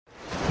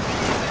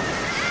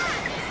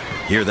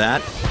Hear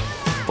that?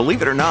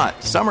 Believe it or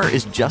not, summer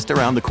is just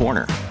around the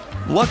corner.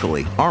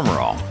 Luckily, Armor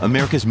All,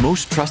 America's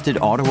most trusted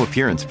auto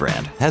appearance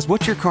brand, has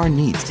what your car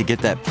needs to get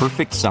that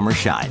perfect summer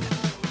shine.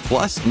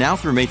 Plus, now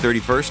through May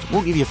 31st,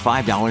 we'll give you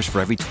 $5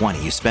 for every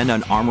 $20 you spend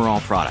on Armor All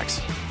products.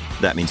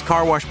 That means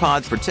car wash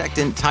pods,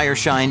 protectant, tire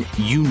shine,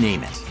 you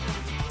name it.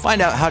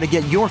 Find out how to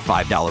get your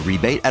 $5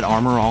 rebate at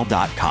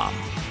armorall.com.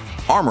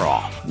 Armor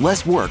All,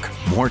 less work,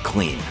 more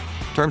clean.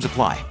 Terms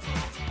apply.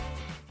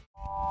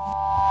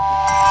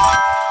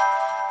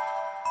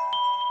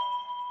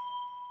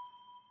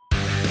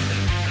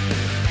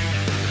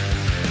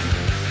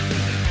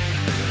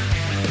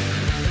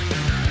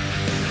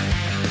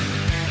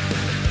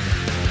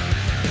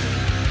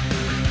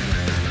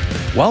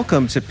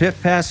 Welcome to Pit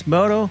Pass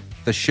Moto,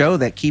 the show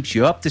that keeps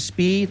you up to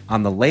speed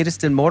on the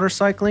latest in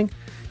motorcycling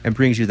and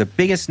brings you the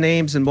biggest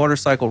names in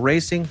motorcycle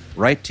racing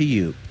right to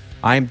you.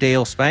 I'm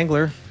Dale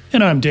Spangler.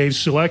 And I'm Dave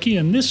Sulecki,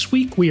 and this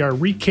week we are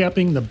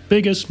recapping the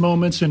biggest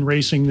moments in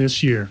racing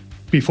this year.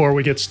 Before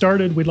we get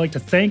started, we'd like to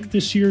thank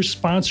this year's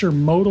sponsor,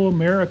 Moto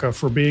America,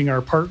 for being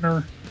our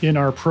partner in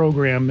our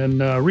program,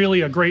 and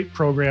really a great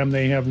program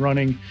they have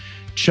running.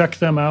 Check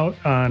them out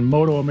on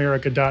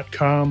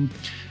motoamerica.com.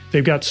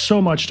 They've got so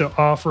much to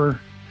offer,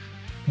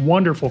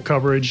 wonderful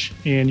coverage,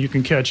 and you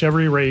can catch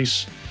every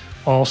race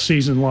all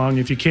season long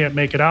if you can't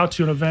make it out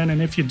to an event.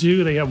 And if you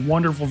do, they have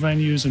wonderful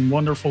venues and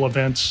wonderful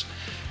events.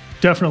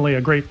 Definitely a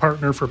great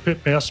partner for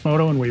Pit Pass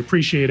Moto, and we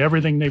appreciate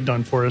everything they've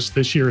done for us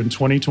this year in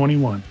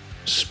 2021.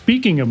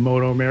 Speaking of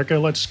Moto America,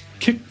 let's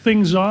kick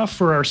things off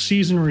for our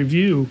season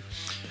review.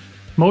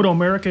 Moto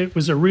America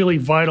was a really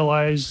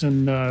vitalized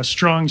and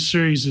strong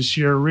series this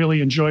year. Really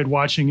enjoyed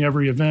watching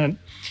every event.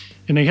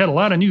 And they had a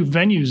lot of new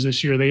venues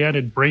this year. They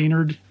added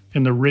Brainerd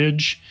and the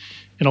Ridge,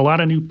 and a lot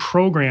of new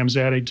programs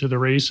added to the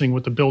racing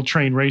with the Build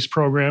Train Race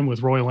program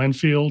with Royal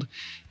Enfield.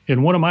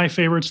 And one of my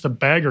favorites, the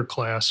Bagger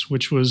class,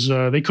 which was,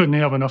 they couldn't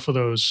have enough of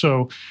those.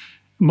 So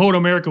Moto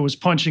America was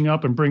punching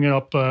up and bringing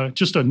up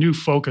just a new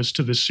focus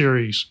to the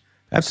series.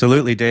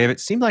 Absolutely, Dave.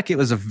 It seemed like it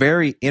was a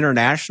very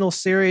international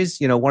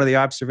series. You know, one of the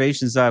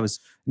observations I was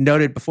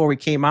noted before we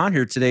came on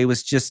here today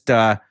was just,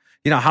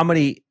 how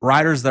many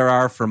riders there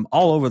are from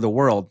all over the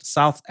world,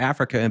 South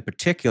Africa in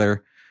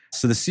particular.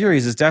 So the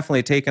series has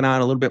definitely taken on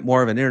a little bit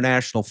more of an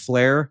international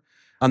flair.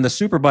 On the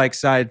Superbike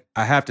side,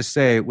 I have to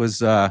say it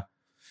was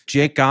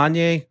Jake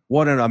Gagne.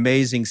 What an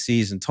amazing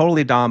season.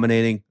 Totally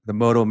dominating the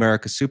Moto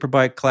America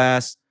Superbike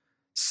class.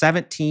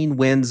 17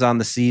 wins on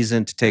the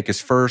season to take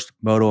his first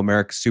Moto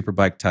America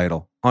Superbike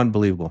title.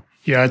 Unbelievable.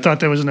 Yeah, I thought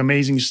that was an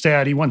amazing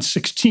stat. He won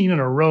 16 in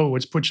a row,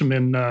 which puts him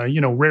in,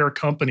 rare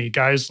company.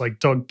 Guys like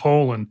Doug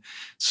Poland,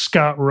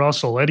 Scott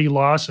Russell, Eddie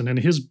Lawson, and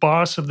his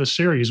boss of the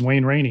series,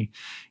 Wayne Rainey.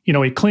 You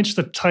know, he clinched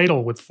the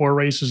title with 4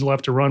 races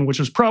left to run, which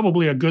was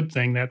probably a good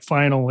thing. That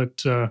final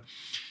at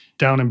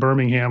down in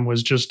Birmingham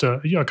was just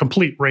a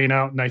complete rain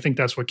out, and I think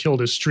that's what killed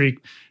his streak.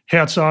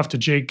 Hats off to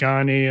Jake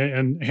Gagne,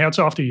 and hats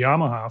off to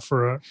Yamaha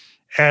for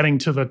adding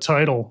to the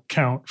title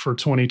count for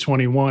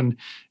 2021.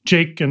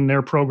 Jake and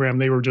their program,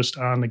 they were just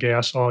on the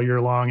gas all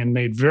year long and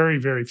made very,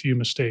 very few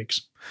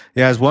mistakes.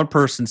 Yeah, as one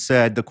person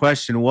said, the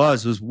question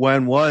was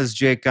when was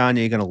Jake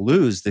Gagne going to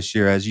lose this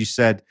year? As you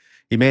said,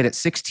 he made it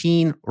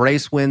 16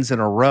 race wins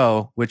in a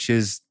row, which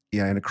is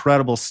an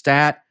incredible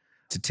stat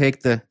to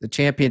take the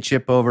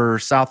championship over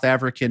South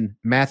African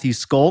Matthew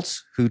Skoltz,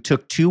 who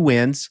took 2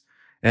 wins,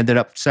 ended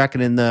up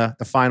second in the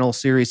final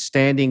series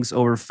standings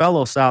over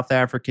fellow South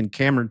African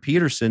Cameron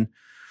Peterson,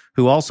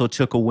 who also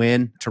took a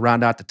win to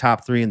round out the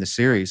top 3 in the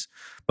series.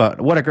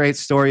 But what a great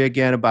story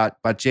again about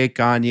Jake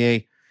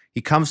Gagne.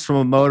 He comes from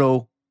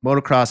a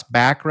motocross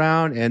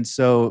background, and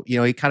so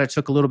he kind of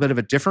took a little bit of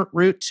a different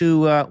route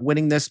to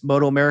winning this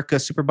Moto America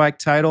Superbike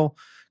title,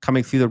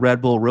 coming through the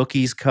Red Bull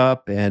Rookies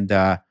Cup,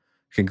 and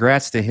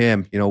congrats to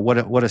him.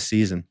 What a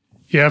season.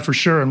 Yeah, for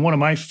sure. And one of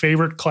my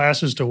favorite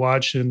classes to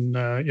watch in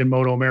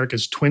Moto America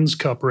is Twins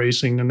Cup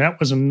racing, and that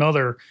was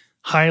another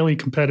highly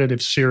competitive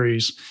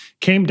series.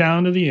 Came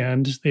down to the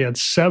end. They had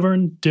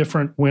 7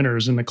 different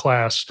winners in the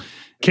class.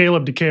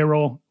 Caleb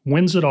DeCarroll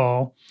wins it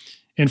all.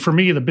 And for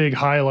me, the big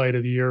highlight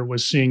of the year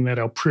was seeing that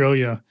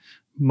Aprilia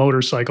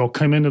motorcycle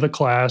come into the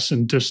class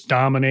and just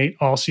dominate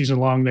all season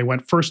long. They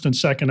went first and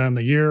second on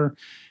the year. It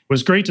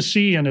was great to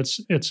see, and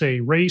it's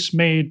a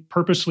race-made,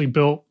 purposely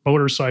built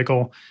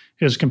motorcycle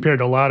as compared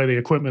to a lot of the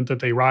equipment that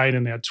they ride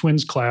in that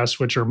Twins class,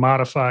 which are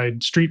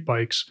modified street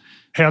bikes.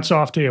 Hats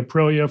off to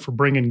Aprilia for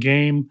bringing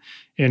game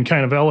and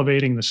kind of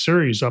elevating the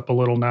series up a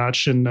little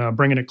notch and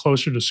bringing it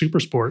closer to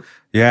Supersport.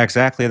 Yeah,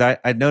 exactly.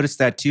 I noticed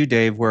that too,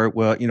 Dave, where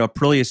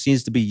Aprilia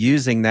seems to be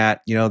using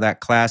that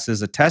class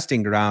as a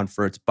testing ground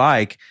for its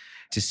bike.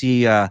 To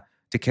see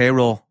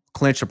DeCarroll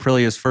clinch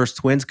Aprilia's first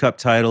Twins Cup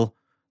title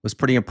was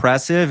pretty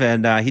impressive,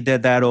 and he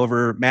did that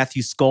over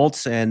Matthew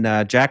Skoltz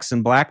and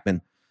Jackson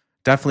Blackman.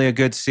 Definitely a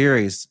good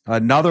series.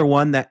 Another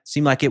one that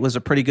seemed like it was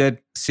a pretty good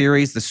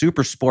series, the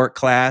Super Sport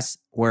class,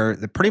 where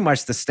pretty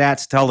much the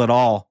stats tell it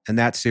all in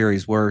that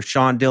series, where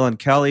Sean Dillon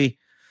Kelly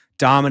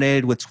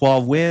dominated with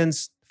 12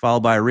 wins,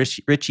 followed by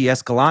Richie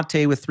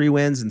Escalante with 3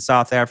 wins and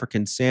South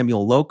African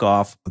Samuel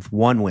Lokoff with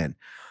 1 win.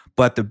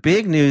 But the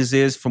big news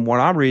is, from what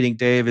I'm reading,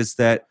 Dave, is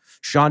that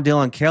Sean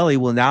Dillon Kelly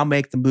will now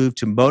make the move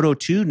to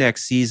Moto2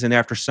 next season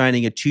after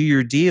signing a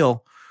 2-year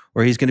deal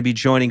where he's going to be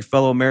joining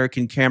fellow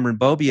American Cameron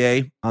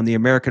Beaubier on the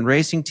American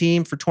Racing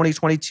Team for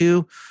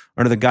 2022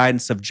 under the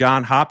guidance of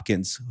John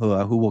Hopkins,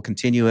 who will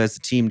continue as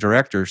the team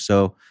director.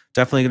 So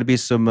definitely going to be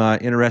some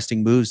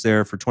interesting moves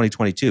there for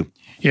 2022.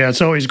 Yeah,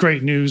 it's always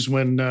great news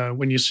when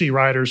you see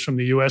riders from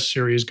the U.S.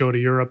 Series go to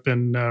Europe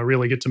and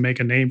really get to make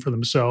a name for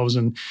themselves.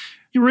 And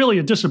really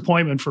a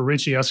disappointment for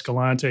Richie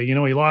Escalante. You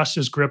know, he lost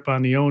his grip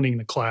on the owning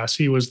the class.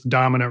 He was the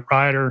dominant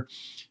rider.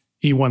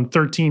 He won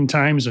 13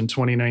 times in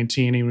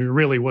 2019. He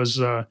really was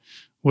the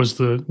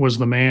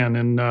man.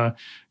 And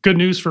good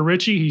news for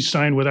Richie. He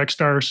signed with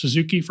XStar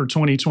Suzuki for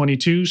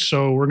 2022.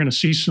 So we're going to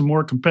see some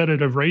more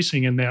competitive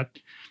racing in that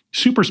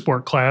super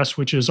sport class,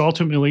 which is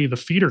ultimately the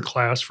feeder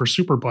class for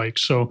superbikes.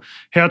 So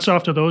hats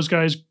off to those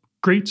guys.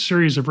 Great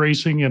series of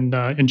racing, and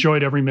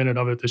enjoyed every minute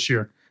of it this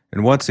year.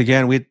 And once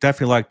again, we'd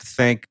definitely like to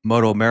thank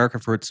Moto America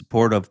for its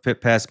support of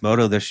Pit Pass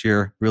Moto this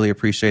year. Really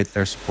appreciate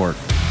their support.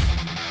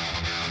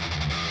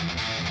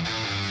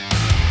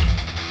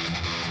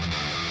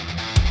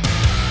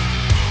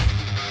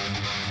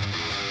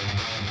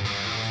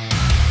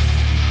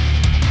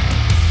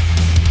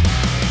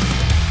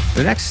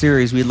 The next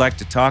series we'd like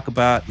to talk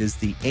about is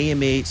the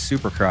AMA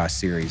Supercross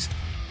series.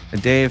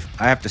 And Dave,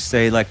 I have to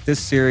say, this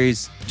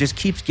series just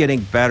keeps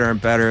getting better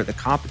and better. The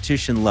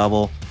competition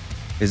level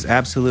is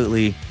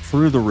absolutely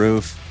through the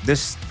roof.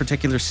 This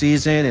particular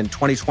season in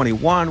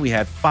 2021, we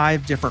had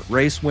 5 different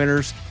race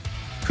winners: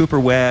 Cooper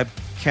Webb,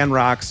 Ken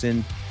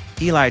Roczen,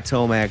 Eli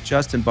Tomac,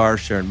 Justin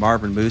Barcia, and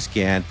Marvin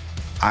Musquin.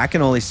 I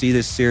can only see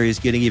this series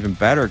getting even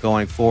better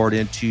going forward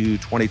into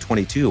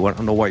 2022. I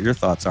don't know what your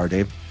thoughts are,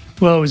 Dave.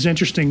 Well, it was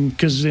interesting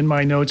because in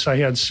my notes I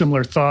had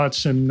similar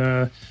thoughts.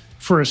 And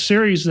for a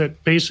series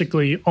that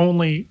basically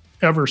only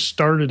ever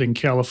started in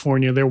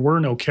California, there were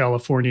no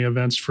California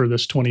events for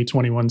this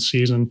 2021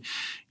 season,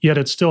 yet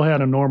it still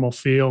had a normal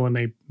feel, and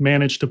they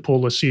managed to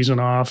pull the season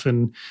off.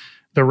 And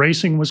the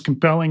racing was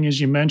compelling, as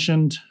you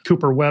mentioned.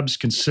 Cooper Webb's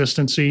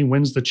consistency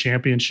wins the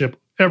championship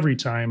every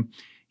time.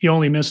 He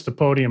only missed the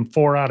podium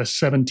 4 out of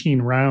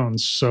 17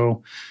 rounds.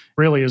 So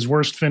really his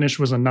worst finish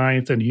was a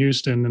 9th in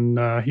Houston. And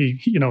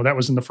that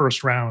was in the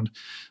first round.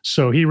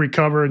 So he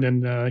recovered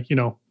and,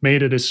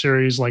 made it a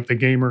series like the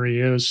gamer he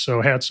is.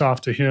 So hats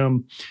off to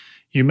him.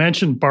 You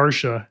mentioned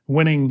Barcia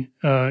winning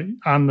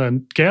on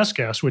the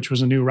Gas, which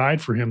was a new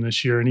ride for him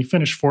this year. And he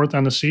finished 4th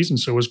on the season.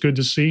 So it was good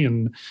to see,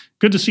 and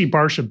good to see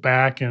Barcia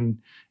back and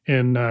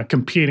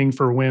competing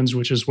for wins,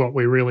 which is what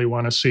we really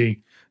want to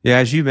see. Yeah,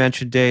 as you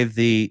mentioned, Dave,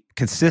 the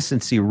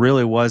consistency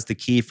really was the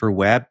key for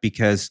Webb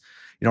because,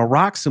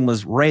 Roczen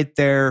was right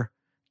there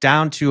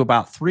down to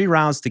about 3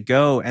 rounds to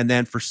go. And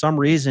then for some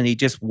reason, he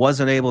just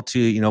wasn't able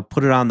to,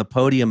 put it on the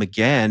podium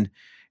again.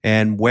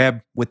 And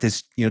Webb, with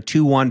his,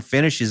 2-1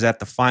 finishes at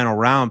the final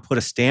round, put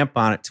a stamp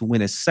on it to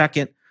win his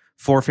second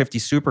 450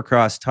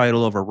 Supercross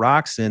title over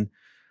Roczen.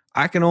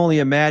 I can only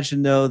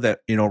imagine, though, that,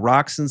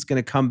 Roczen's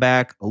going to come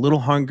back a little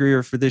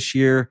hungrier for this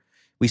year.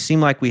 We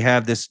seem like we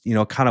have this,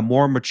 kind of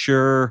more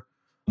mature,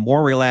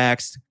 more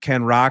relaxed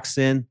Ken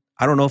Roczen.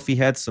 I don't know if he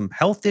had some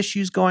health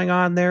issues going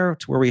on there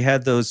to where we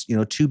had those,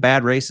 2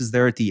 bad races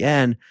there at the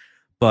end,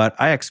 but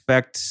I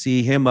expect to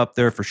see him up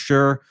there for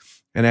sure.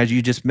 And as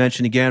you just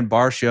mentioned again,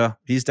 Barcia,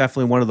 he's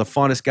definitely one of the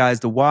funnest guys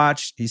to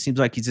watch. He seems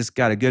like he's just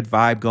got a good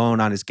vibe going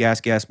on his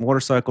gas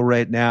motorcycle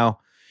right now.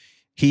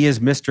 He is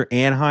Mr.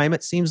 Anaheim,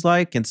 it seems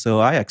like. And so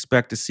I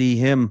expect to see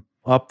him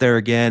up there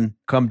again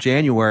come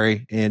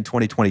January in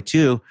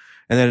 2022.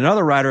 And then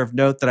another rider of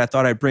note that I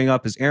thought I'd bring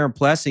up is Aaron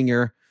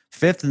Plessinger,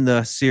 5th in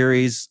the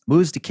series,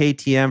 moves to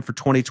KTM for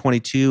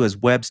 2022 as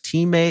Webb's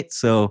teammate.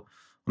 So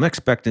I'm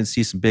expecting to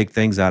see some big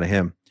things out of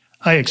him.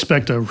 I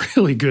expect a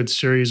really good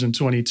series in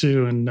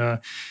 22. And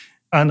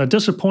on the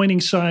disappointing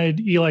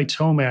side, Eli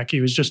Tomac,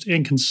 he was just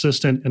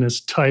inconsistent in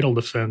his title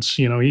defense.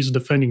 He's a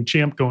defending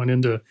champ going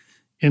into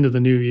the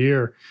new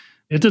year.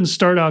 It didn't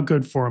start out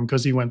good for him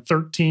because he went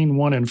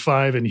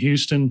 13-1-5 in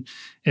Houston,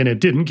 and it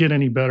didn't get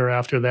any better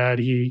after that.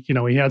 He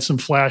had some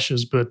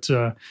flashes, but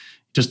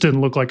just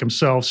didn't look like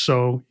himself.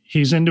 So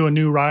he's into a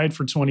new ride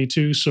for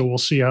 22. So we'll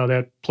see how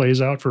that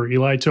plays out for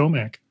Eli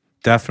Tomac.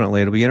 Definitely.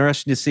 It'll be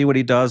interesting to see what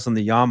he does on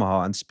the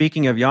Yamaha. And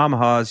speaking of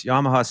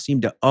Yamaha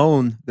seemed to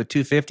own the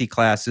 250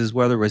 classes,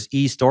 whether it was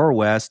East or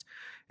West.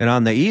 And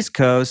on the East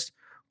Coast,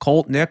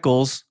 Colt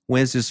Nichols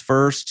wins his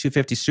first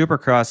 250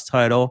 Supercross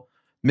title.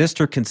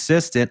 Mr.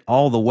 Consistent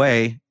all the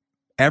way.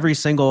 Every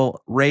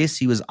single race,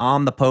 he was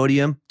on the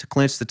podium to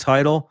clinch the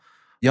title.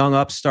 Young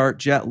upstart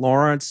Jet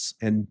Lawrence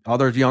and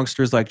other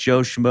youngsters like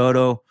Joe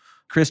Shimoda.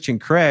 Christian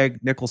Craig,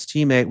 Nichols'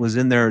 teammate, was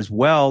in there as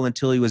well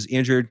until he was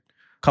injured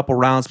a couple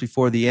rounds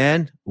before the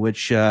end,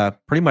 which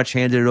pretty much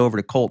handed it over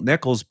to Colt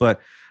Nichols. But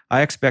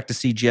I expect to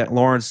see Jet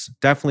Lawrence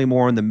definitely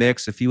more in the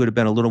mix. If he would have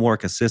been a little more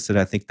consistent,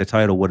 I think the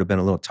title would have been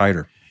a little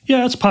tighter.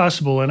 Yeah, it's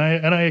possible. And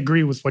I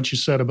agree with what you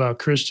said about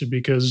Christian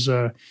because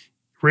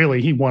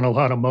really, he won a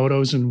lot of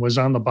motos and was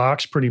on the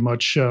box pretty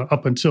much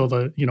up until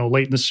the,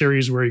 late in the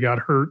series where he got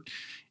hurt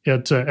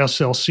at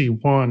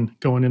SLC1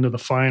 going into the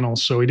final.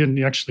 So he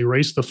didn't actually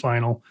race the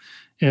final.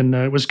 And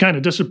it was kind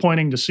of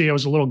disappointing to see. I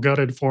was a little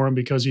gutted for him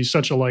because he's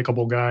such a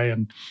likable guy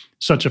and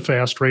such a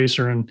fast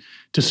racer. And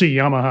to see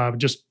Yamaha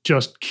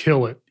just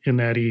kill it in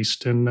that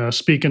East. And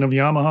speaking of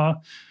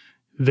Yamaha,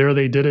 there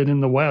they did it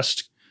in the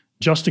West.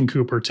 Justin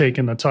Cooper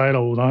taking the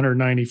title with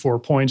 194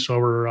 points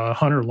over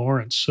Hunter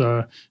Lawrence,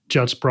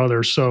 Jets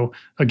brother. So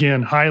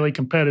again, highly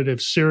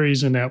competitive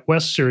series in that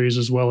West series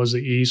as well as the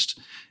East.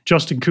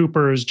 Justin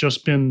Cooper has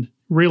just been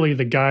really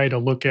the guy to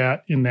look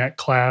at in that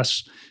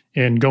class.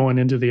 And going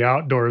into the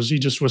outdoors, he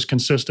just was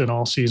consistent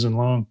all season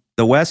long.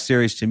 The West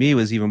Series to me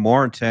was even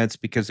more intense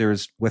because there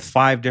was, with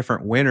 5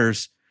 different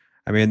winners,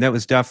 I mean, that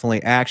was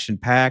definitely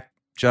action-packed.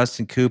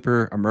 Justin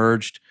Cooper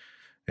emerged.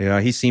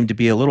 He seemed to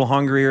be a little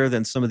hungrier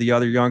than some of the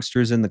other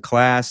youngsters in the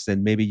class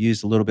and maybe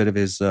used a little bit of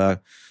his,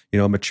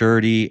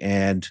 maturity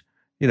and,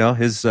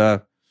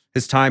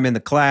 his time in the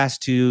class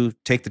to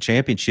take the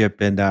championship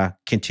and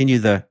continue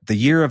the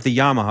year of the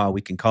Yamaha,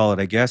 we can call it,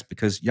 I guess,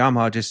 because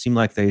Yamaha just seemed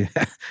like they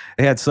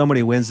had so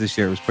many wins this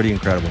year. It was pretty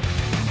incredible.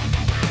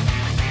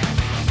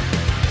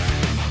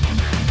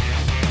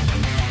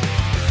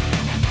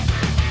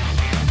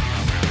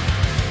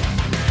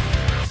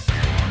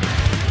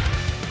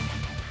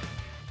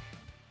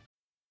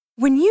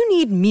 When you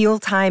need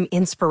mealtime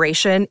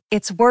inspiration,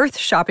 it's worth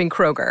shopping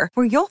Kroger,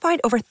 where you'll find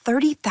over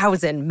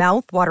 30,000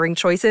 mouth-watering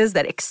choices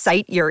that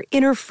excite your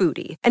inner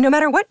foodie. And no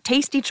matter what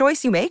tasty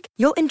choice you make,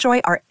 you'll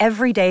enjoy our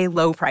everyday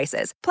low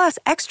prices, plus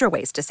extra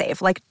ways to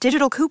save, like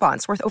digital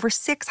coupons worth over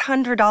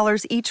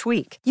 $600 each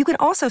week. You can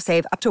also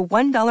save up to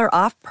 $1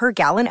 off per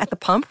gallon at the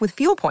pump with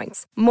fuel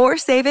points. More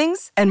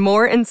savings and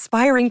more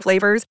inspiring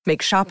flavors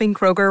make shopping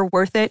Kroger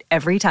worth it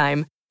every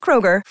time.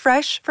 Kroger,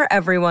 fresh for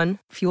everyone.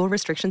 Fuel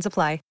restrictions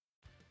apply.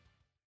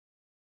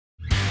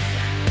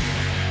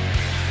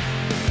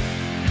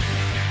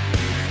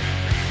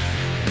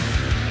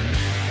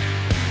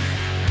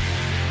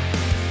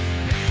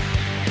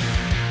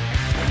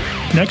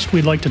 Next,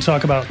 we'd like to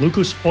talk about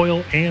Lucas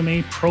Oil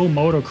AMA Pro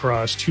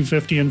Motocross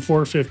 250 and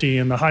 450.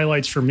 And the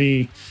highlights for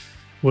me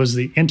was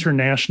the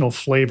international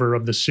flavor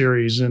of the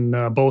series in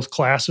both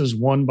classes,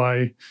 won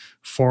by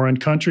foreign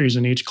countries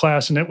in each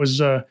class. And it was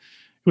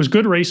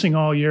good racing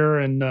all year.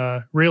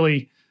 And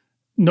really,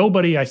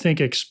 nobody, I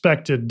think,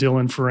 expected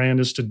Dylan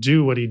Ferrandis to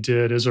do what he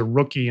did as a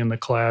rookie in the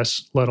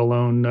class, let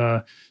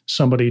alone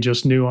somebody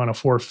just new on a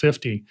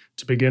 450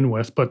 to begin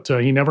with. But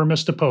he never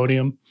missed a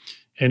podium.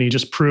 And he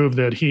just proved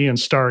that he and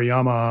Star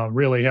Yamaha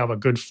really have a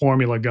good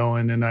formula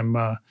going. And I'm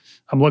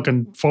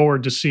looking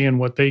forward to seeing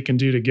what they can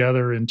do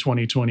together in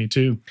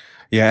 2022.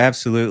 Yeah,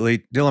 absolutely.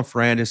 Dylan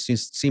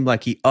Ferrandis seemed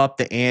like he upped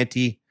the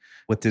ante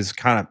with his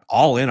kind of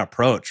all-in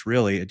approach,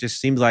 really. It just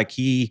seemed like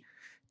he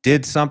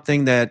did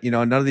something that,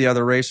 none of the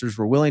other racers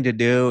were willing to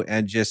do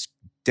and just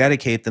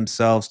dedicate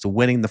themselves to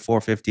winning the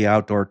 450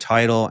 outdoor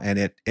title. And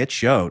it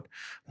showed.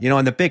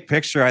 In the big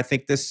picture, I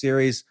think this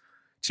series,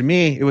 to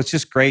me, it was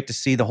just great to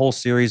see the whole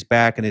series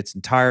back in its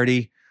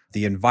entirety.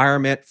 The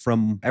environment,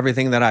 from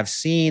everything that I've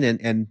seen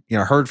and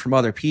heard from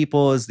other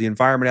people, is the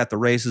environment at the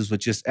races was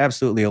just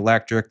absolutely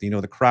electric.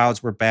 The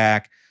crowds were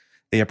back.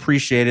 They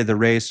appreciated the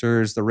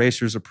racers. The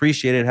racers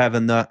appreciated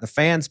having the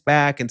fans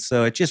back. And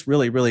so it just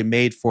really, really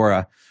made for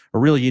a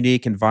really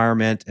unique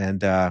environment.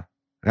 And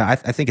I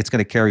think it's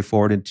going to carry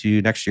forward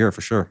into next year for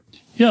sure.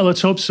 Yeah,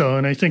 let's hope so.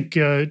 And I think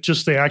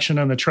just the action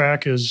on the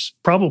track is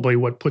probably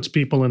what puts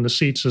people in the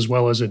seats as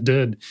well as it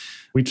did.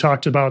 We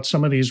talked about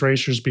some of these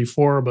racers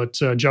before, but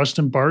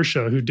Justin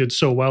Barcia, who did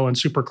so well in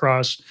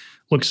Supercross,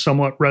 looks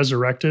somewhat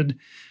resurrected.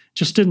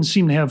 Just didn't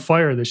seem to have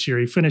fire this year.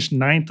 He finished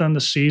 9th on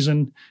the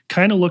season,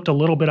 kind of looked a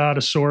little bit out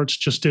of sorts,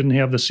 just didn't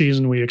have the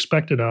season we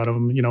expected out of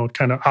him,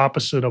 kind of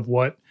opposite of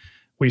what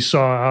we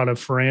saw out of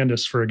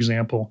Ferrandis, for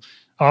example.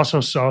 Also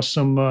saw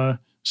some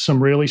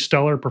really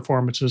stellar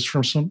performances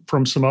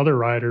from some other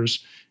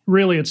riders.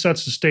 Really, it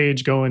sets the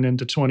stage going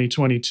into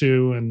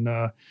 2022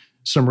 and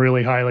some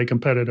really highly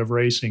competitive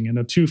racing. In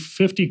the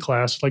 250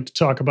 class, I'd like to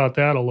talk about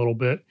that a little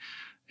bit.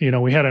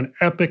 We had an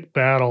epic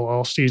battle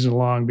all season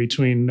long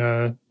between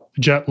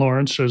Jet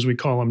Lawrence, as we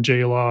call him,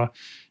 J-Law,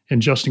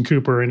 and Justin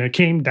Cooper. And it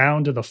came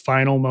down to the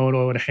final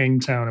moto at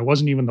Hangtown. It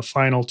wasn't even the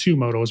final 2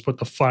 motos, but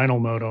the final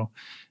moto.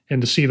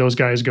 And to see those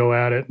guys go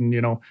at it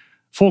and,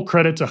 full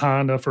credit to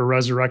Honda for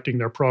resurrecting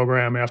their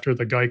program after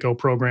the Geico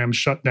program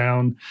shut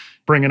down,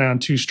 bringing on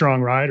 2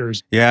 strong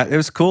riders. Yeah, it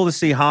was cool to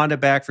see Honda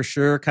back for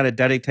sure, kind of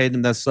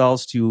dedicating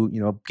themselves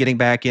to, getting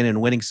back in and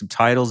winning some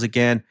titles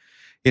again.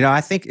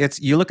 I think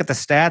you look at the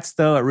stats,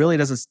 though, it really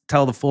doesn't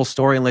tell the full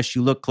story unless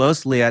you look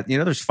closely at,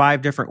 there's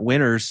 5 different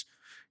winners,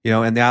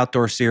 in the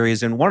outdoor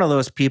series. And one of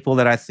those people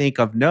that I think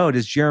of note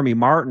is Jeremy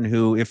Martin,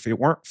 who, if it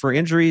weren't for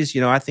injuries,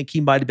 I think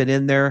he might have been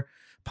in there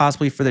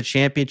possibly for the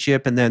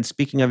championship. And then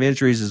speaking of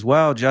injuries as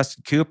well,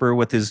 Justin Cooper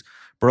with his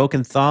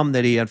broken thumb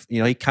that he had,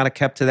 he kind of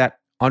kept to that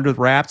under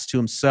wraps to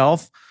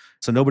himself.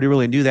 So nobody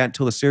really knew that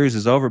until the series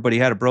is over, but he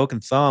had a broken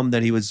thumb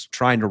that he was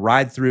trying to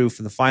ride through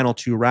for the final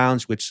 2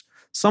 rounds, which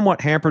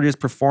somewhat hampered his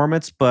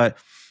performance, but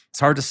it's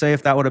hard to say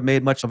if that would have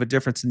made much of a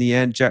difference in the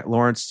end. Jack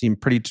Lawrence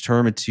seemed pretty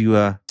determined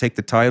to take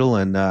the title,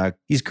 and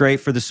he's great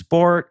for the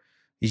sport.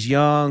 He's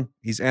young,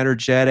 he's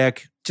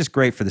energetic, just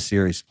great for the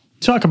series.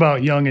 Talk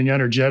about young and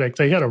energetic.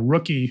 They had a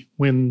rookie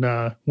win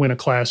a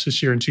class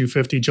this year in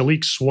 250,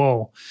 Jalek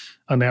Swoll,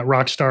 on that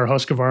Rockstar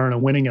Husqvarna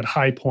winning at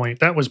High Point.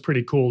 That was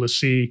pretty cool to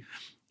see.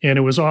 And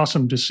it was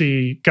awesome to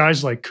see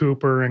guys like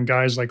Cooper and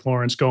guys like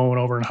Lawrence going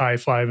over and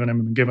high-fiving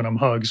him and giving him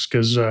hugs,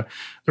 because the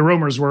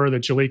rumors were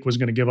that Jalek was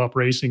going to give up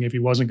racing if he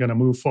wasn't going to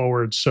move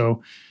forward.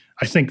 So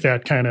I think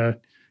that kind of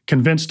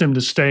convinced him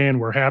to stay, and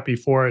we're happy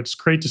for it. It's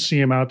great to see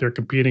him out there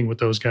competing with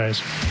those guys.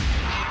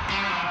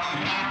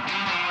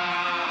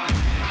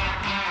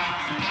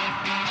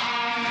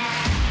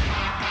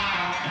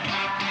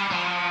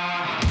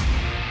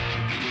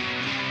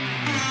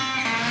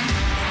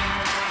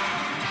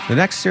 The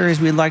next series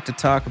we'd like to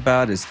talk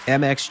about is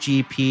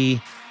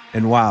MXGP.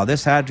 And wow,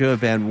 this had to have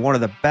been one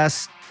of the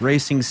best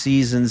racing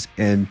seasons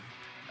in,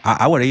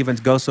 I would even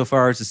go so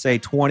far as to say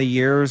 20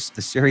 years.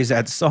 The series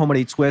had so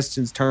many twists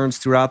and turns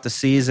throughout the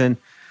season.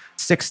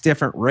 6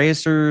 different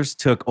racers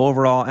took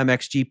overall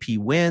MXGP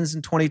wins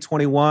in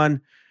 2021.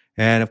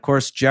 And of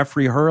course,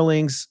 Jeffrey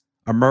Herlings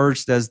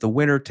emerged as the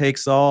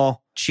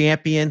winner-takes-all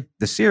champion.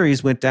 The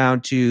series went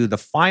down to the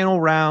final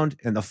round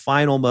and the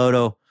final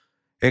moto.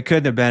 It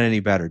couldn't have been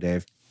any better,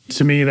 Dave.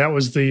 To me, that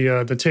was the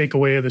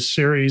takeaway of the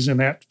series in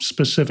that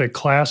specific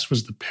class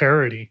was the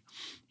parity.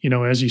 You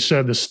know, as you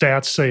said, the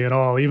stats say it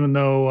all. Even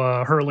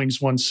though Herlings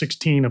won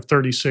 16 of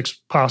 36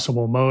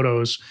 possible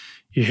motos,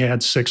 he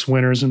had 6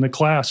 winners in the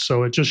class.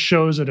 So it just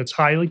shows that it's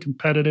highly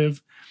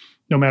competitive,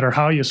 no matter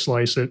how you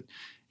slice it.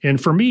 And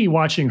for me,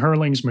 watching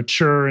Herlings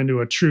mature into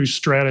a true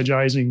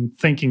strategizing,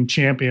 thinking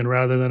champion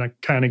rather than a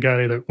kind of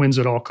guy that wins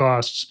at all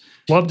costs,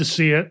 love to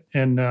see it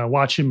and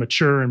watch him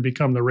mature and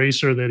become the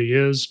racer that he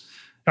is.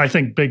 I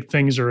think big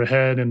things are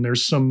ahead, and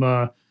there's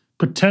some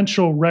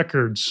potential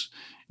records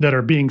that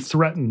are being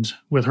threatened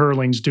with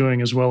Herlings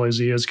doing as well as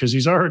he is, because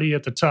he's already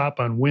at the top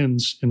on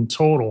wins in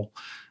total,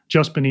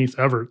 just beneath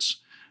Everts.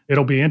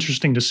 It'll be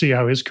interesting to see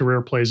how his career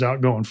plays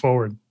out going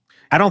forward.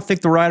 I don't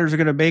think the riders are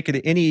going to make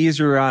it any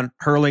easier on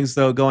Herlings,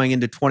 though, going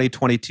into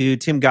 2022.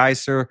 Tim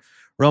Geiser,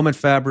 Roman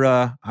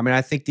Febvre. I mean,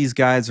 I think these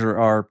guys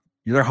are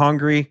they're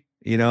hungry.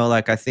 You know,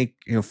 like I think,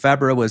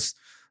 Febvre was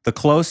the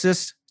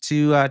closest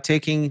to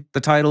taking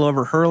the title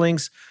over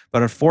Herlings.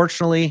 But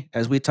unfortunately,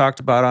 as we talked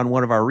about on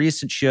one of our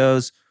recent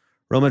shows,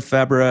 Roman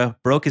Febvre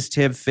broke his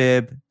tib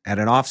fib at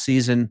an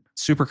off-season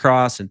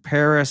Supercross in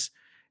Paris,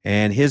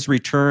 and his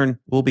return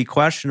will be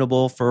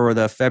questionable for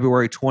the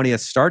February 20th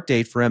start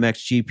date for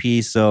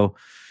MXGP. So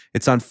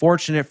it's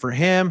unfortunate for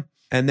him.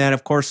 And then,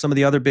 of course, some of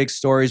the other big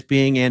stories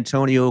being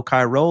Antonio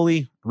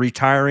Cairoli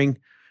retiring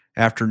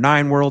after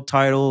 9 world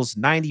titles,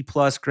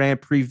 90-plus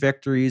Grand Prix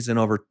victories, and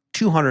over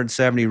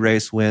 270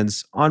 race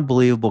wins.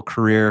 Unbelievable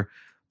career.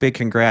 Big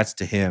congrats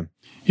to him.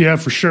 Yeah,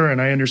 for sure.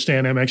 And I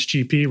understand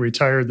MXGP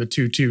retired the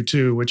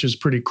 222, which is a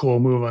pretty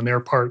cool move on their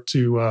part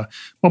to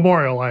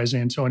memorialize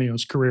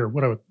Antonio's career.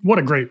 What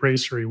a great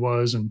racer he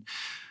was. And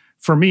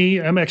for me,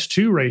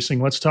 MX2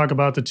 racing, let's talk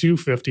about the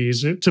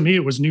 250s. To me,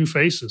 it was new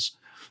faces.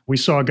 We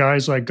saw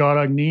guys like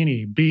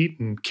Gaudagnini,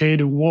 Beaton, Kay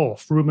de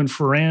Wolf, Ruben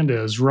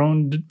Ferrandez,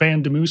 Ron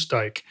van de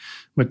Moosdijk,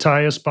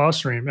 Matthias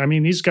Bosreem. I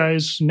mean, these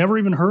guys, never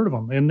even heard of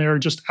them, and they're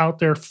just out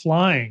there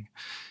flying.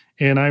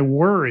 And I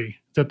worry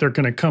that they're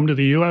going to come to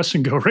the U.S.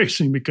 and go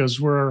racing,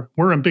 because we're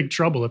in big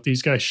trouble if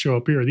these guys show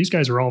up here. These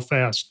guys are all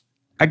fast.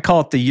 I'd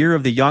call it the year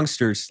of the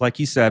youngsters, like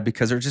you said,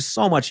 because there's just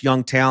so much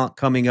young talent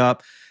coming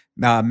up.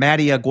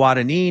 Mattia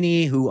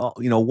Guadagnini, who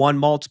won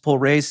multiple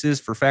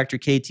races for Factory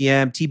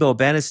KTM, Thibaut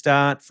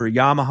Benestant for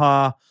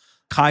Yamaha,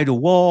 Kay de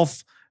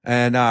Wolf,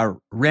 and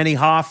Rennie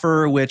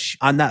Hoffer, which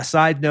on that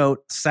side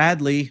note,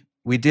 sadly,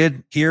 we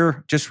did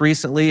hear just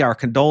recently our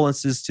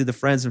condolences to the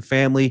friends and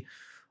family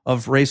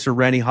of racer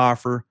Rennie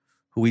Hoffer,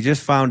 who we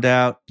just found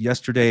out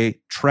yesterday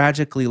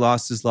tragically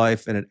lost his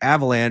life in an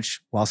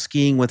avalanche while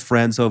skiing with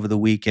friends over the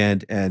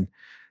weekend. And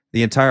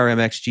the entire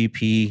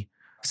MXGP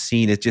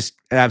scene is just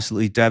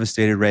absolutely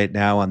devastated right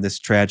now on this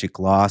tragic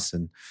loss.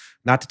 And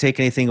not to take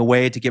anything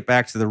away, to get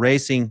back to the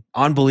racing,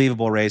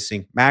 unbelievable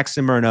racing.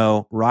 Maxime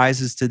Renault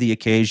rises to the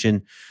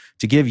occasion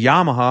to give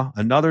Yamaha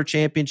another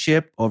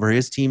championship over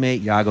his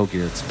teammate Jago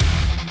Geerts.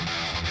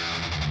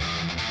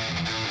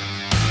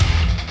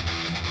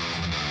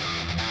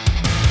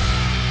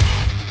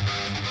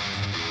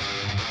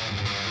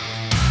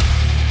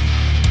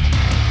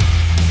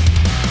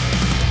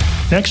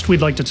 Next,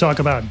 we'd like to talk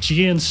about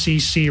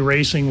GNCC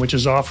Racing, which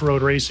is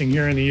off-road racing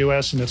here in the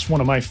U.S., and it's one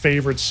of my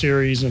favorite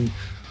series. And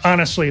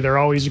honestly, they're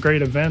always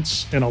great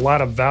events and a lot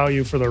of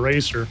value for the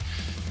racer.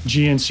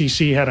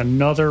 GNCC had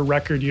another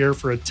record year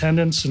for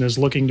attendance and is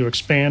looking to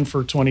expand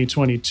for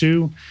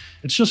 2022.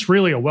 It's just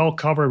really a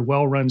well-covered,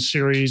 well-run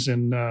series,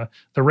 and the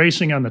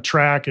racing on the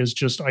track is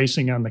just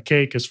icing on the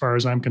cake as far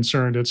as I'm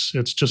concerned. It's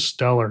just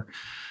stellar.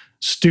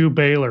 Stu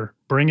Baylor,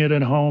 bring it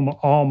at home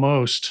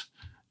almost,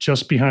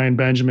 just behind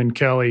Benjamin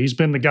Kelly. He's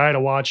been the guy to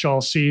watch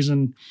all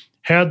season.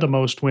 had the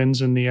most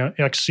wins in the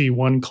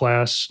XC1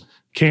 class,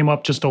 came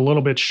up just a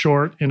little bit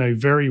short in a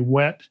very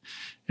wet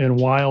and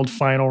wild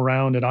final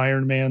round at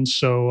Ironman.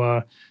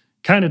 So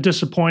kind of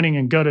disappointing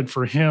and gutted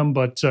for him,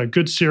 but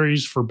good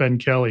series for Ben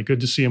Kelly. Good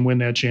to see him win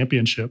that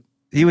championship.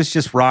 He was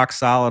just rock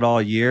solid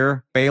all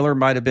year. Baylor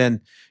might have been,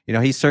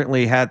 he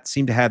certainly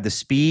seemed to have the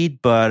speed,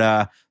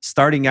 but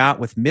starting out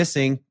with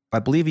missing, I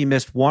believe he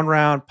missed one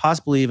round,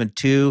 possibly even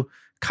two,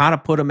 kind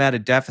of put him at a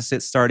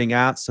deficit starting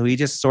out. So he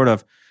just sort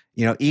of,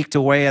 eked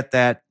away at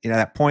that,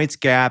 that points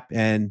gap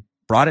and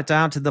brought it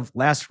down to the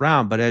last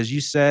round. But as you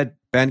said,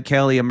 Ben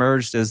Kelly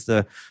emerged as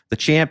the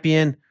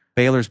champion.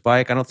 Baylor's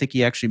bike, I don't think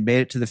he actually made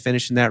it to the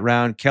finish in that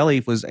round.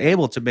 Kelly was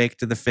able to make it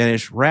to the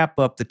finish, wrap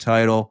up the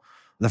title.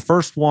 The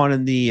first one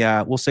in the,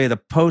 we'll say, the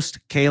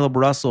post-Caleb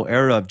Russell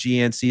era of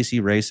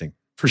GNCC racing.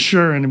 For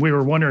sure, and we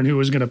were wondering who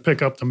was going to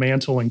pick up the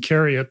mantle and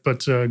carry it,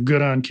 but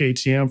good on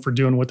KTM for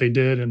doing what they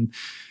did. And,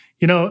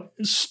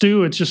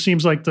 Stu, it just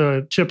seems like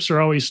the chips are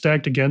always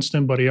stacked against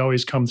him, but he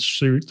always comes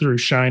through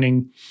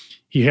shining.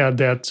 He had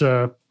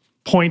that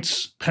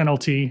points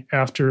penalty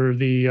after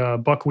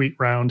the buckwheat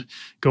round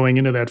going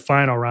into that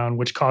final round,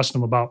 which cost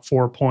him about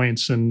 4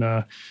 points. And,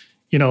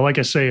 like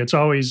I say, it's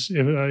always,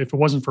 if it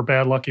wasn't for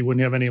bad luck, he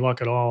wouldn't have any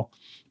luck at all.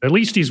 At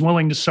least he's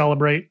willing to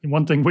celebrate.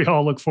 One thing we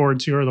all look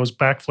forward to are those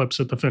backflips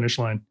at the finish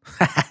line.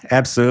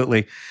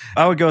 Absolutely.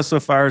 I would go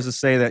so far as to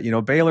say that,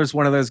 Baylor's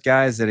one of those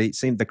guys that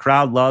the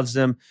crowd loves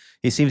him.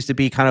 He seems to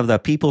be kind of the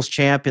people's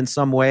champ in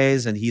some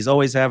ways, and he's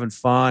always having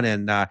fun.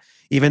 And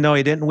even though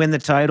he didn't win the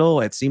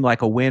title, it seemed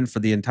like a win for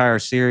the entire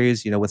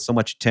series, with so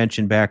much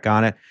attention back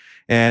on it.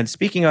 And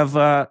speaking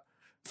of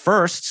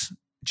firsts,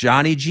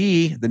 Johnny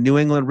G, the New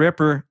England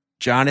Ripper,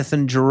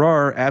 Jonathan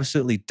Giroir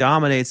absolutely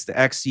dominates the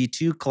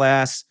XC2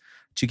 class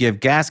to give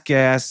Gas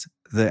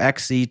the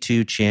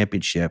XC2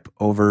 championship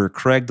over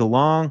Craig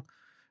DeLong.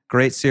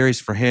 Great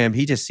series for him.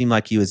 He just seemed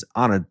like he was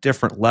on a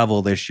different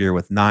level this year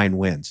with 9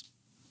 wins.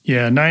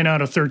 Yeah, 9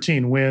 out of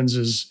 13 wins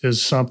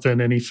is something,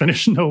 and he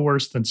finished no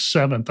worse than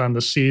 7th on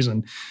the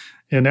season.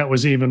 And that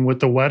was even with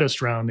the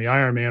wettest round, the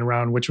Ironman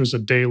round, which was a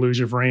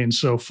deluge of rain.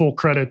 So full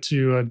credit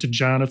to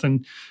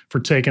Jonathan for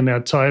taking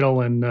that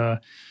title and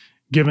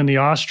giving the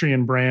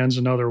Austrian brands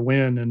another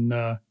win,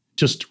 and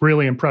just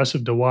really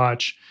impressive to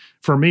watch.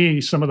 For me,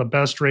 some of the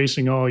best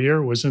racing all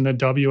year was in the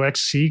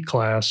WXC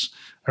class.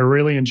 I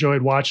really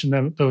enjoyed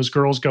watching those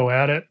girls go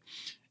at it.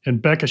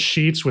 And Becca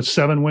Sheets with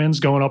 7 wins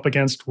going up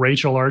against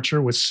Rachel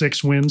Archer with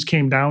 6 wins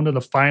came down to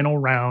the final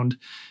round,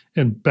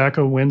 and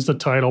Becca wins the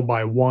title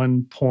by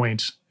 1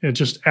 point. It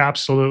just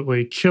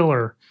absolutely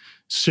killer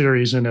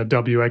series in a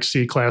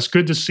WXC class.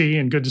 Good to see,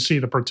 and good to see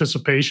the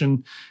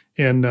participation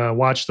and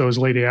watch those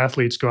lady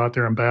athletes go out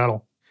there and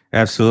battle.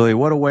 Absolutely.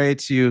 What a way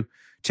to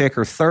take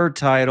her 3rd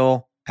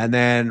title and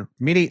then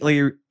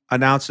immediately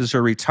announces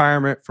her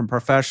retirement from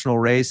professional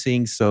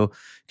racing. So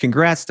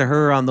congrats to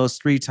her on those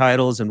 3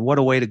 titles, and what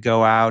a way to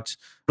go out.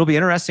 It'll be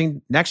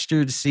interesting next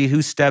year to see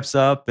who steps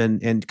up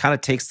and kind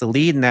of takes the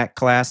lead in that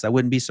class. I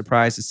wouldn't be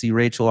surprised to see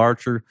Rachel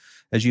Archer,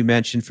 as you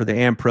mentioned, for the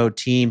AmPro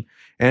team.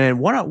 And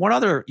one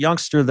other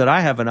youngster that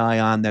I have an eye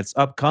on that's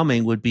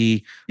upcoming would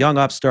be young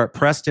upstart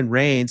Preston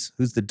Rains,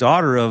 who's the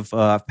daughter of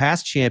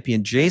past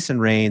champion Jason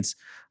Rains.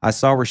 I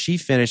saw where she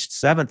finished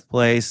 7th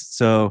place.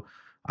 So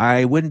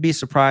I wouldn't be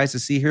surprised to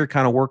see her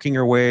kind of working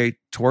her way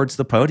towards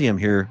the podium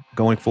here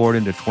going forward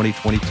into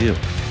 2022.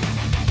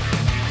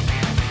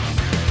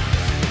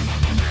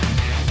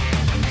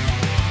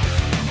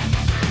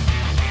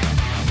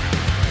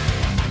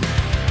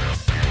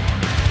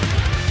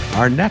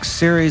 Our next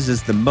series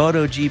is the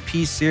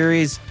MotoGP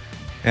series.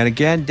 And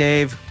again,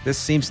 Dave, this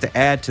seems to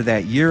add to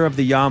that year of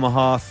the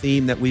Yamaha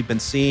theme that we've been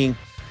seeing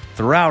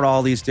throughout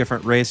all these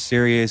different race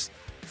series.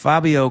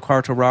 Fabio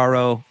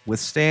Quartararo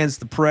withstands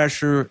the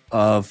pressure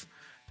of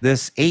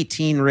this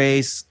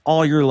 18-race,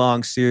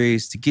 all-year-long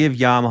series to give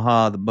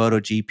Yamaha the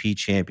MotoGP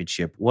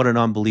championship. What an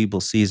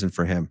unbelievable season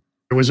for him.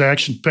 It was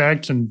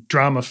action-packed and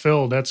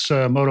drama-filled. That's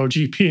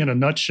MotoGP in a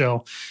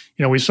nutshell.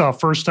 We saw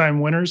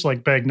first-time winners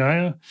like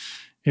Bagnaia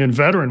and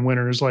veteran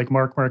winners like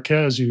Marc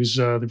Marquez, who's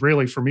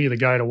really, for me, the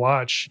guy to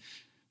watch.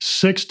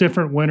 6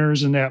 different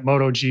winners in that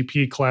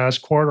MotoGP class: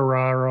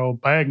 Quartararo,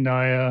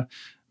 Bagnaia,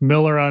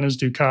 Miller on his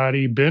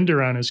Ducati,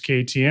 Binder on his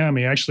KTM.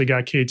 He actually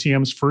got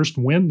KTM's first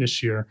win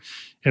this year.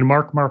 And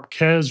Marc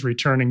Marquez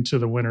returning to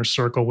the winner's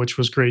circle, which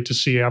was great to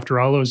see after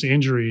all those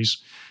injuries.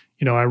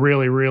 I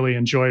really, really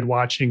enjoyed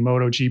watching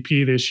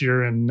MotoGP this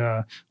year and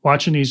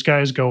watching these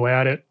guys go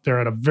at it. They're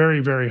at a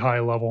very, very high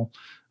level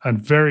on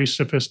very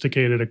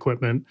sophisticated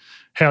equipment.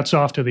 Hats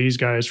off to these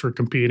guys for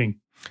competing.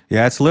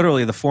 Yeah, it's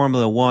literally the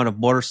Formula One of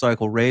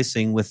motorcycle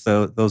racing with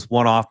those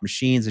one-off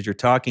machines that you're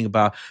talking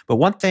about. But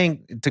one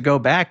thing to go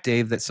back,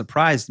 Dave, that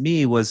surprised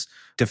me was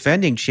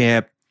defending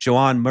champ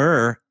Joan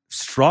Mir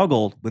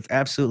struggled with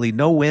absolutely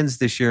no wins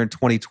this year in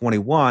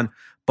 2021.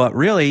 But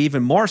really,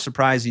 even more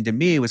surprising to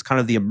me was kind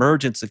of the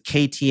emergence of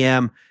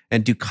KTM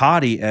and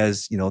Ducati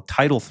as,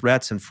 title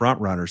threats and front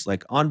runners.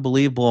 Like,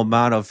 unbelievable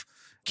amount of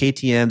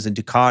KTMs and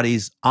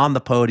Ducatis on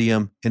the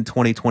podium in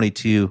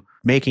 2022,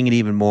 making it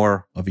even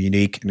more of a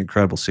unique and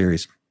incredible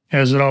series.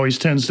 as it always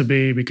tends to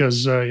be,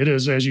 because it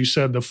is, as you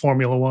said, the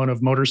Formula One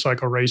of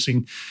motorcycle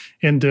racing.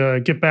 And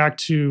get back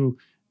to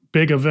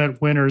big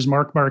event winners,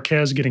 Marc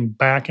Marquez getting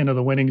back into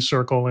the winning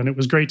circle. And it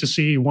was great to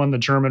see he won the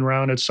German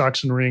round at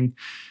Sachsenring.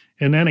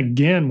 And then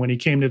again, when he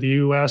came to the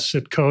U.S.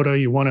 at COTA,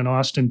 he won in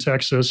Austin,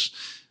 Texas.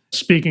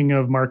 Speaking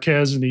of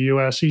Marquez in the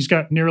U.S., he's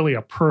got nearly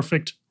a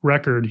perfect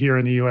record here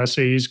in the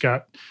USA. He's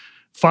got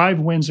 5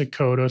 wins at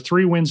COTA,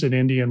 3 wins at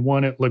Indy, and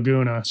 1 at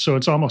Laguna. So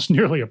it's almost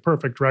nearly a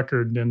perfect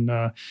record. And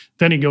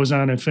then he goes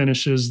on and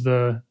finishes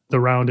the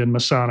round in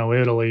Misano,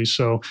 Italy.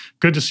 So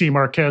good to see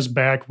Marquez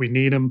back. We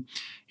need him.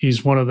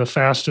 He's one of the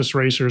fastest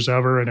racers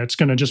ever, and it's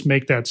going to just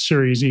make that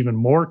series even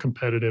more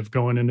competitive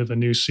going into the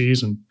new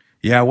season.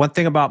 Yeah, one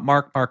thing about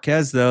Marc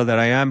Marquez, though, that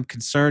I am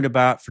concerned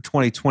about for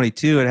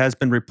 2022, it has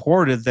been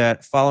reported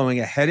that following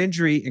a head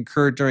injury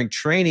incurred during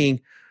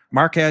training,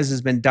 Marquez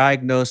has been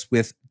diagnosed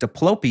with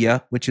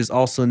diplopia, which is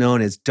also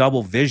known as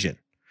double vision.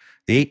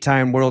 The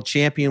 8-time world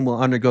champion will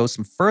undergo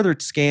some further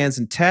scans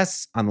and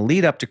tests on the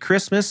lead up to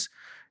Christmas.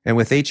 And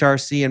with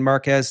HRC and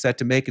Marquez set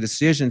to make a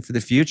decision for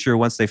the future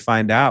once they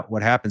find out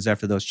what happens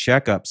after those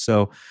checkups.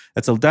 So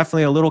that's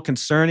definitely a little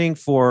concerning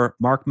for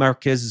Marc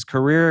Marquez's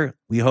career.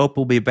 We hope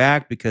he'll be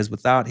back because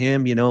without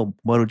him,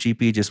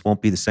 MotoGP just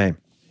won't be the same.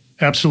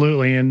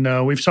 Absolutely.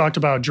 And we've talked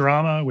about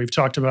drama. We've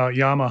talked about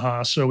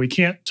Yamaha. So we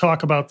can't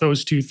talk about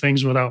those two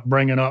things without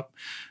bringing up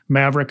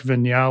Maverick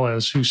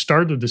Vinales, who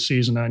started the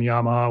season on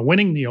Yamaha,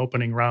 winning the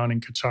opening round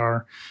in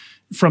Qatar.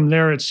 From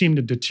there, it seemed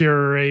to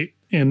deteriorate.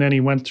 And then he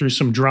went through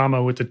some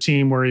drama with the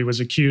team where he was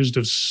accused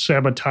of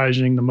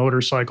sabotaging the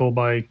motorcycle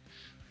by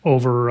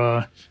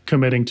over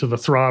committing to the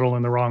throttle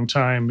in the wrong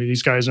time.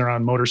 These guys are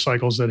on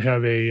motorcycles that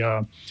have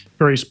a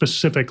very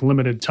specific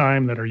limited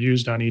time that are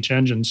used on each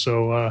engine.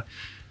 So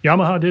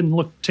Yamaha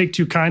didn't take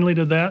too kindly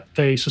to that.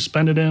 They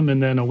suspended him,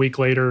 and then a week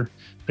later,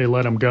 they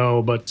let him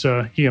go. But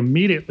he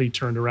immediately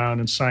turned around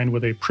and signed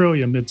with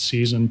Aprilia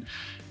mid-season.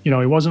 He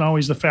wasn't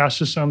always the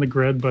fastest on the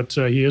grid, but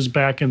he is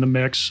back in the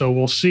mix. So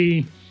we'll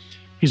see.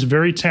 He's a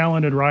very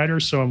talented rider,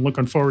 so I'm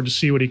looking forward to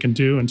see what he can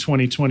do in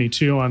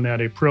 2022 on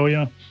that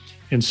Aprilia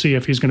and see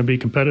if he's going to be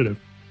competitive.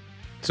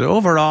 So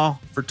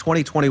overall, for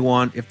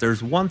 2021, if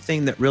there's one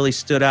thing that really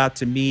stood out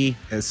to me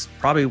as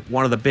probably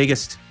one of the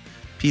biggest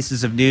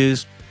pieces of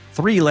news,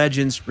 3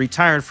 legends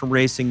retired from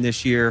racing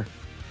this year.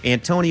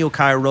 Antonio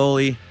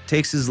Cairoli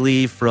takes his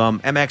leave from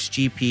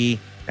MXGP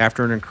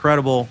after an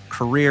incredible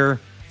career.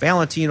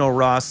 Valentino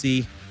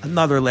Rossi,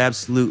 another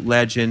absolute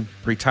legend,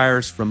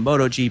 retires from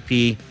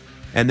MotoGP.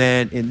 And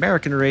then in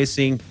American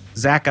racing,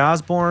 Zach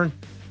Osborne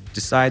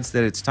decides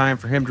that it's time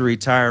for him to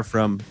retire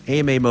from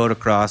AMA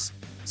Motocross.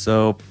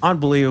 So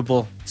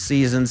unbelievable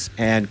seasons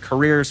and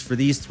careers for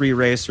these 3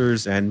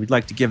 racers. And we'd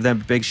like to give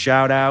them a big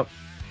shout out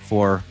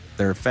for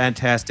their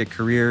fantastic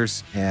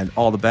careers and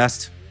all the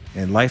best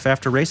in life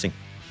after racing.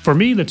 For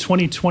me, the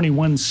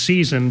 2021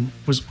 season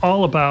was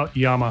all about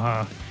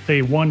Yamaha.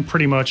 They won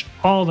pretty much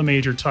all the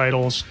major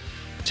titles,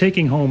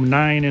 taking home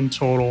 9 in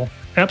total.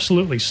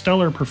 Absolutely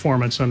stellar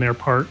performance on their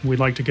part. We'd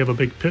like to give a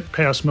big Pit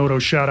Pass Moto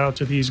shout out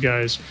to these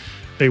guys.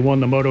 They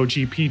won the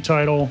MotoGP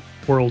title,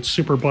 World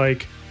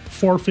Superbike,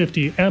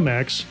 450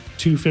 MX,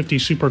 250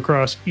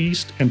 Supercross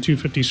East, and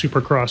 250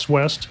 Supercross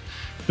West,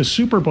 the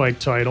Superbike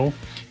title,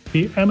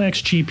 the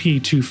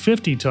MXGP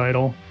 250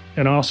 title,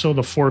 and also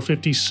the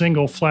 450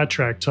 single flat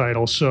track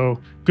title. So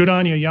good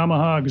on you,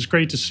 Yamaha. It was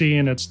great to see,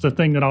 and it's the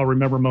thing that I'll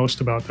remember most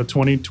about the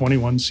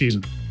 2021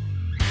 season.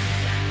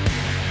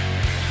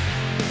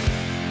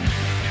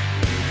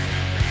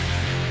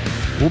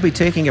 We'll be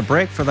taking a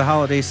break for the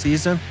holiday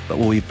season, but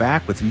we'll be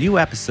back with new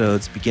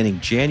episodes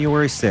beginning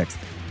January 6th,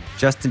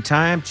 just in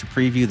time to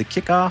preview the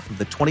kickoff of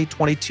the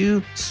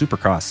 2022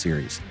 Supercross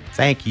Series.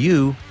 Thank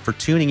you for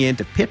tuning in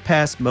to Pit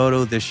Pass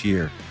Moto this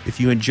year. If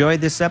you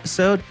enjoyed this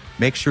episode,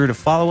 make sure to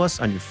follow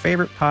us on your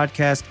favorite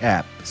podcast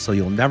app so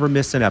you'll never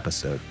miss an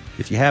episode.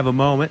 If you have a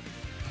moment,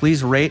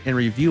 please rate and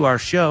review our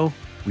show.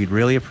 We'd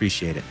really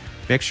appreciate it.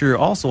 Make sure you're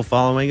also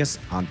following us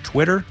on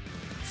Twitter,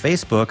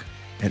 Facebook,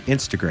 and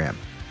Instagram.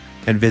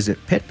 And visit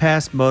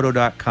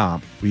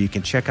pitpassmoto.com where you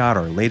can check out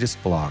our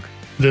latest blog.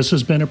 This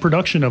has been a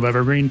production of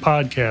Evergreen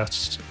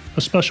Podcasts.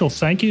 A special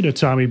thank you to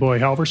Tommy Boy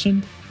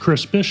Halverson,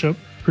 Chris Bishop,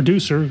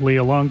 producer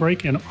Leah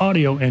Longbreak, and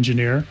audio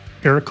engineer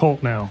Eric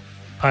Holtnow.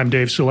 I'm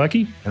Dave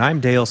Sulecki. And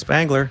I'm Dale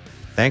Spangler.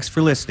 Thanks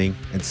for listening,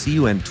 and see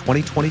you in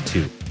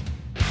 2022.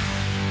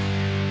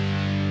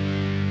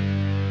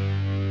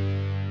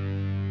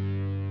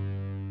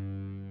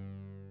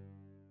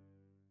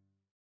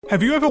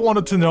 Have you ever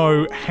wanted to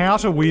know how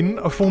to win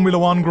a Formula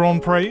One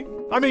Grand Prix?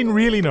 I mean,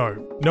 really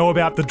know. Know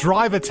about the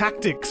driver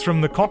tactics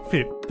from the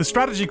cockpit, the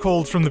strategy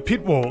calls from the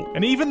pit wall,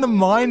 and even the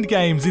mind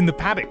games in the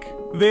paddock.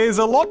 There's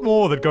a lot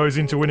more that goes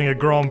into winning a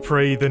Grand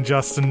Prix than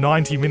just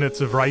 90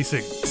 minutes of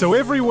racing. So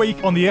every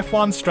week on the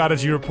F1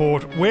 Strategy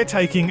Report, we're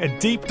taking a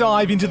deep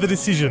dive into the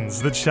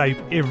decisions that shape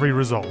every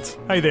result.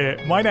 Hey there,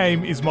 my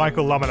name is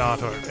Michael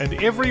Laminato,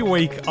 and every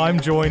week I'm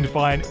joined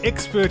by an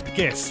expert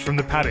guest from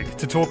the paddock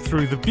to talk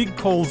through the big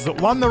calls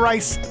that won the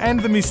race and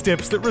the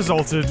missteps that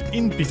resulted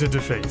in bitter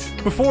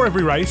defeat. Before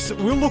every race,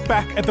 we'll look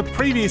back at the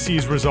previous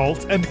year's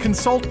result and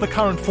consult the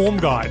current form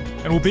guide,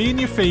 and we'll be in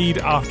your feed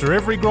after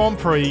every Grand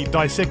Prix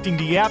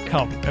dissecting the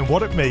outcome and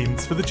what it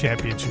means for the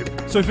championship.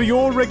 So for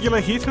your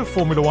regular hit of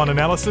Formula One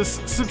analysis,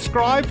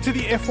 subscribe to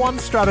the F1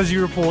 Strategy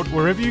Report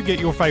wherever you get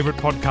your favourite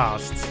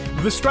podcasts.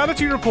 The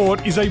Strategy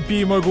Report is a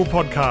Beer Mogul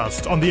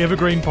podcast on the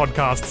Evergreen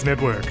Podcasts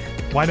Network.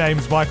 My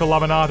name's Michael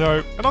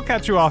Laminato, and I'll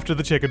catch you after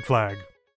the checkered flag.